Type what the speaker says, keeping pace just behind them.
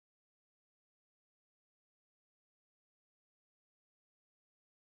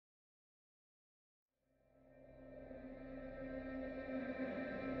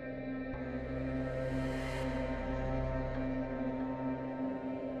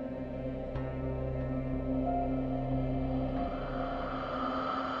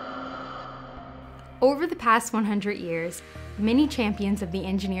Over the past 100 years, many champions of the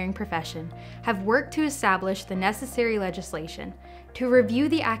engineering profession have worked to establish the necessary legislation, to review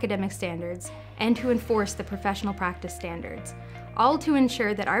the academic standards, and to enforce the professional practice standards, all to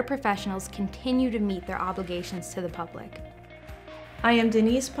ensure that our professionals continue to meet their obligations to the public. I am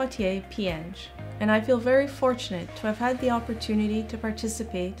Denise Pottier, Pienge, and I feel very fortunate to have had the opportunity to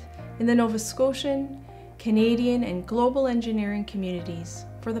participate in the Nova Scotian, Canadian, and global engineering communities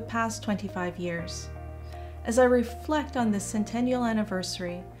for the past 25 years. As I reflect on this centennial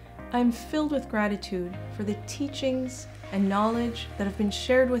anniversary, I am filled with gratitude for the teachings and knowledge that have been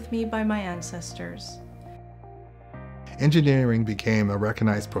shared with me by my ancestors. Engineering became a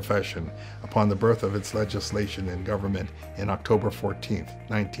recognized profession upon the birth of its legislation in government in October 14,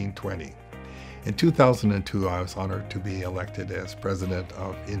 1920. In 2002, I was honored to be elected as president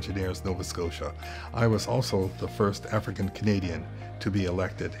of Engineers Nova Scotia. I was also the first African Canadian to be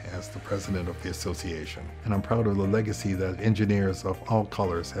elected as the president of the association. And I'm proud of the legacy that engineers of all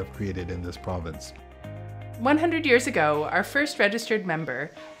colors have created in this province. 100 years ago, our first registered member,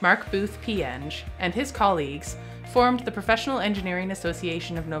 Mark Booth Pienge, and his colleagues formed the Professional Engineering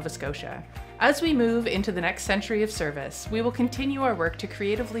Association of Nova Scotia. As we move into the next century of service, we will continue our work to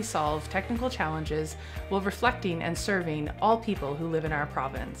creatively solve technical challenges while reflecting and serving all people who live in our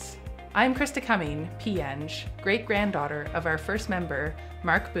province. I'm Krista Cummings, Pienge, great-granddaughter of our first member,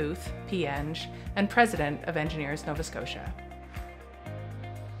 Mark Booth Pienge, and president of Engineers Nova Scotia.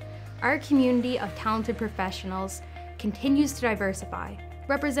 Our community of talented professionals continues to diversify,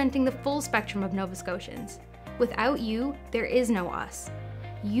 representing the full spectrum of Nova Scotians. Without you, there is no us.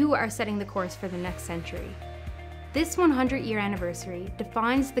 You are setting the course for the next century. This 100-year anniversary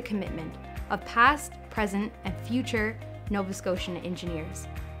defines the commitment of past, present, and future Nova Scotian engineers.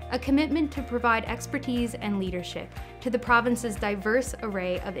 A commitment to provide expertise and leadership to the province's diverse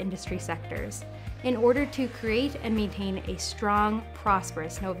array of industry sectors in order to create and maintain a strong,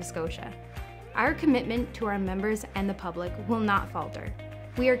 prosperous Nova Scotia. Our commitment to our members and the public will not falter.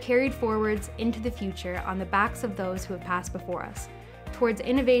 We are carried forwards into the future on the backs of those who have passed before us, towards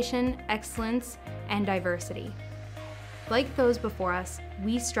innovation, excellence, and diversity. Like those before us,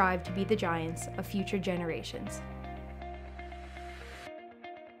 we strive to be the giants of future generations.